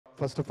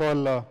First of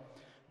all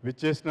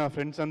విచ్చేసిన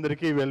friends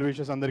అందరికీ well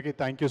wishes అందరికీ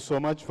thank you so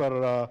much for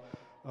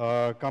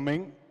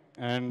coming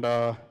and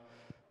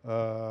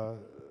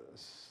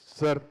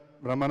sir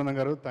Brahmanandam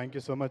గారు thank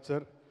you so much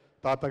sir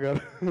తాత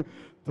గారు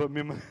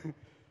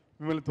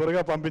మిమ్మల్ని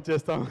త్వరగా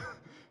పంపించేస్తాం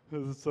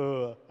సో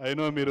ఐ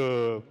నో మీరు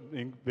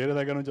వేరే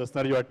దగ్గర నుంచి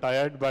వస్తున్నారు you are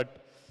tired but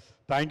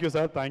thank you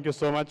sir thank you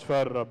so much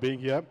for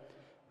being here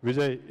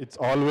Vijay, it's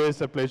always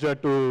a pleasure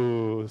to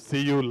see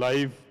you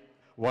live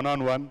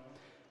one-on-one.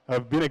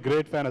 I've been a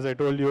great fan, as I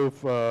told you,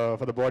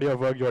 for the body of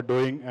work you are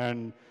doing and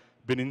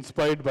been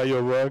inspired by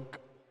your work.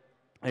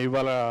 I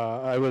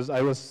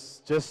was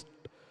just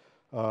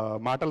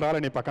మాటలు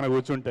రాలని పక్కన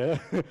కూర్చుంటే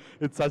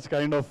it's such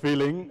kind of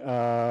feeling.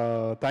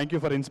 Thank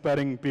you for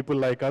inspiring people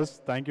like us.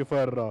 Thank you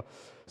for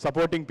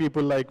supporting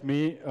people like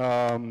me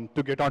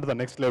to get on to the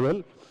next level.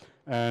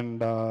 And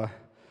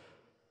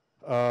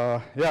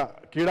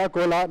కీడా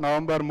Kola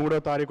November 3వ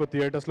తారీఖు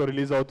థియేటర్స్లో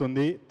release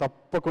అవుతుంది.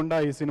 తప్పకుండా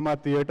ఈ cinema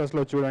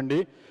థియేటర్స్లో చూడండి.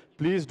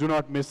 Please do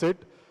not miss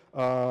it.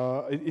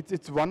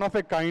 It's one of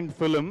a kind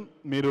film.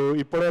 మీరు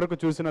ఇప్పటివరకు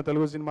చూసిన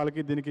తెలుగు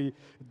సినిమాలకి దీనికి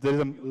there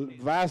is a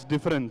vast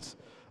difference.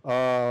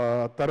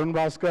 Tarun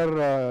Bhaskar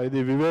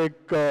ఇది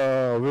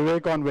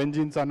వివేక్ ఆన్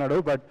వెంజిన్స్ అన్నాడు,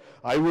 but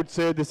I would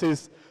say this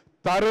is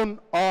Tarun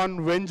on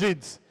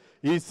వెంజిన్స్.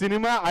 ఈ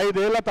సినిమా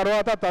 5 ఏళ్ల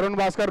తర్వాత తరుణ్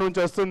భాస్కర్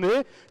నుంచి వస్తుంది.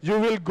 You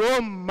will go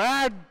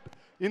mad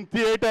in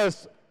theatres.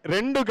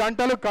 2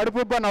 గంటలు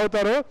కడుపుబ్బని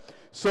అవుతారు.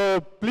 So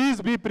please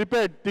be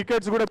prepared.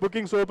 Tickets కూడా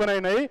బుకింగ్స్ ఓపెన్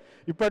అయినాయి.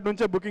 ఇప్పటి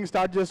నుంచే బుకింగ్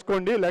స్టార్ట్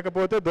చేసుకోండి,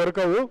 లేకపోతే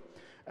దొరకవు.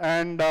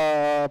 And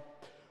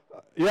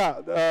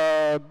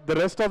the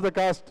rest of the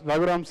cost,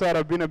 Raghuram sir,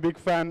 I been a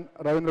big fan.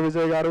 Ravindra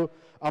Vijay గారు,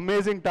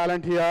 amazing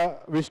talent here.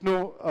 Vishnu,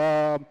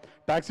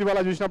 taxi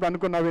వాళ్ళ చూసినప్పుడు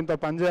అనుకున్నావు ఇంత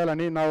పని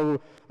చేయాలని. Now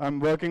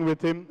I'm working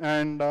with him.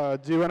 And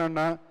Jeevan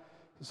అన్న.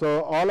 So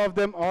all of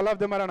them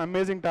are an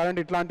amazing talent.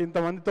 ఇట్లాంటి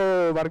ఇంతమందితో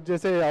వర్క్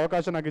చేసే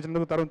అవకాశం నాకు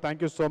ఇచ్చినందుకు Tarun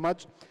thank you so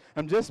much.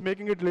 I'm just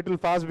making it little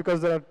fast because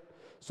there are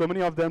so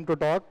many of them to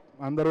talk.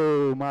 అందరూ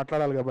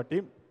మాట్లాడాలి కాబట్టి.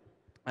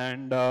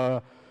 And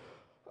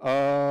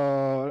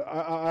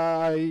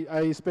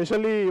I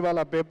specially వాళ్ళ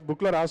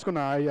బుక్లో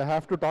రాసుకున్నా I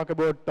have to talk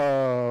about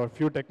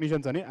few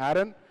technicians అని.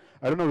 Aaron,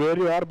 I don't know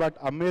where you are but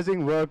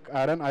amazing work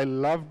Aaron. I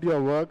loved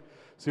your work.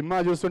 Cinema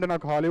చూస్తుంటే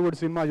నాకు Hollywood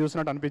cinema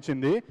చూసినట్టు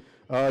అనిపించింది.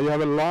 You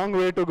have a long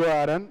way to go,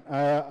 Aaron.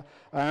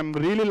 I am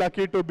really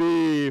lucky to be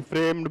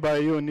framed by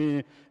you.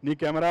 Nee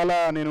camera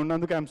nenu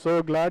unnanduku I am so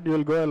glad. You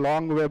will go a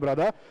long way,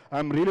 brother. I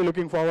am really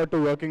looking forward to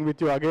working with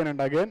you again and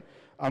again.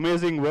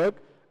 Amazing work.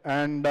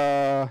 And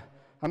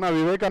anna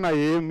Vivek anna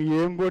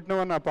em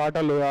kottinavu anna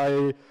paatalu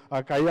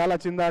aa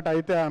kayyala chindaata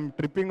aithe I am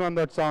tripping on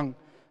that song.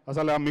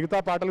 Asalu aa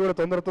migitha paatalu kuda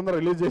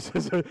tondara release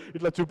chesese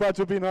itla chupa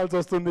chupi inalsi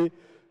vastundi.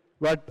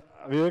 But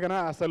Vivek anna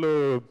asalu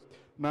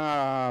na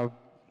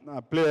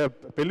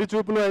పెళ్లి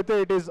చూపులు అయితే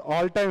it is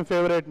all time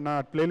favourite. నా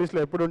ప్లేలిస్ట్లో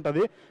ఎప్పుడు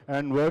ఉంటుంది.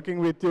 And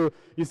working with you.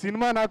 ఈ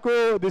cinema నాకు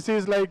this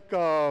is like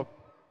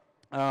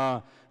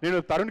నేను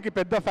తరుణ్కి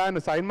పెద్ద ఫ్యాన్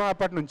సినిమా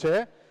అప్పటి నుంచే.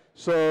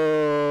 సో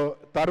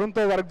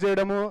తరుణ్తో వర్క్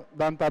చేయడము,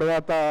 దాని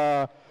తర్వాత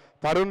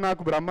తరుణ్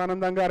నాకు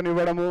బ్రహ్మానందం గారిని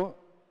ఇవ్వడము,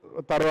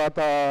 తర్వాత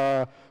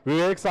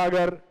Vivek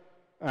Sagar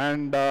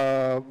and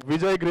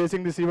Vijay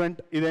gracing this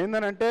event.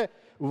 ఇదేంటంటే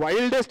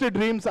వైల్డెస్ట్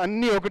డ్రీమ్స్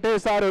అన్నీ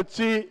ఒకటేసారి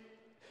వచ్చి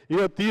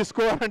ఇక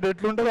తీసుకోవాలంటే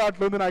ఎట్లుంటుందో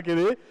అట్లుంది నాకు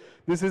ఇది.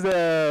 This is a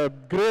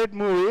great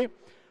movie.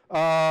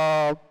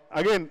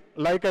 Again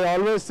like I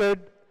always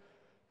said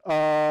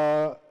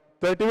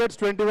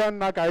 30/21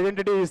 నాకు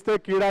ఐడెంటిటీ ఇస్తే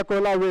కీడా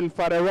Kola will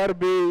for ever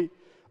be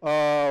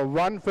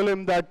one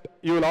film that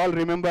you will all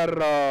remember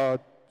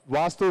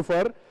vastu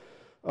for.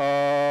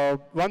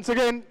 Once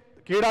again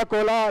కీడా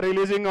Kola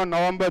releasing on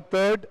November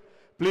 3rd.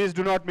 Please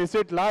do not miss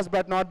it. Last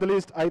but not the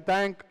least, I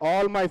thank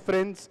all my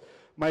friends,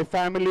 my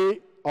family,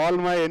 all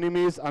my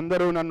enemies.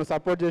 అందరూ నన్ను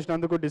support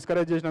చేసినందుకు,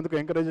 discourage చేసినందుకు,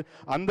 encourage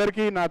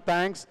అందరికీ నా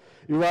thanks.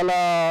 ఇవాళ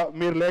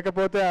మీరు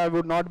లేకపోతే I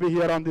would not be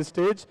here on this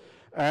stage.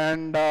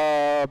 And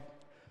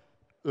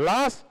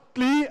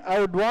lastly I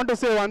would want to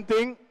say one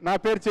thing. నా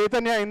పేరు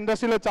చైతన్య.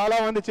 ఇండస్ట్రీలో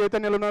చాలామంది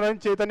చైతన్యలు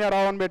ఉన్నారని చైతన్య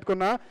రావు అని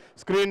పెట్టుకున్నా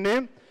స్క్రీన్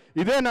నేమ్.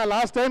 ఇదే నా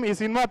లాస్ట్ టైం. ఈ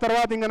సినిమా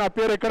తర్వాత ఇంకా నా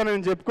పేరు ఎక్కడ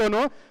నేను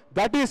చెప్పుకోను.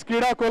 That is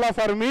కీడా Kola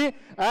for me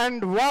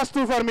and vastu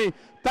for me.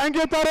 Thank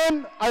you Tarun.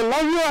 I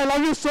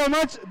love you so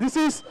much. This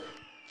is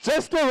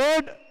just a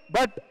word,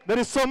 but there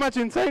is so much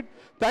inside.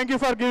 Thank you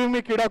for giving me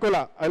Kida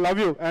Kola. I love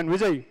you. And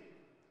Vijay,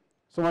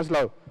 so much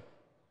love.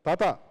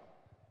 Tata.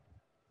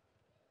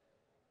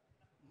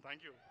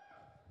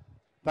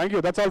 Thank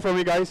you. That's all from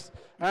me, guys.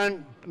 And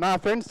నా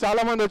friends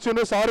చాలా మంది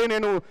వచ్చిండ్రు. Sorry,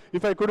 నేను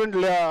if I couldn't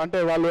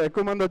అంటే వాళ్ళు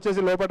ఎక్కువ మంది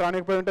వచ్చేసి లోపల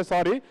రానికపోయి ఉంటే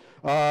సారీ.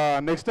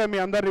 నెక్స్ట్ టైం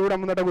మీ అందరిని కూడా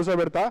ముందట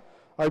కూర్చోబెడతా,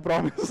 I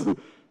promise.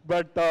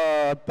 But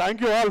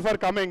thank you all for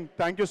coming.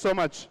 Thank you so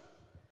much.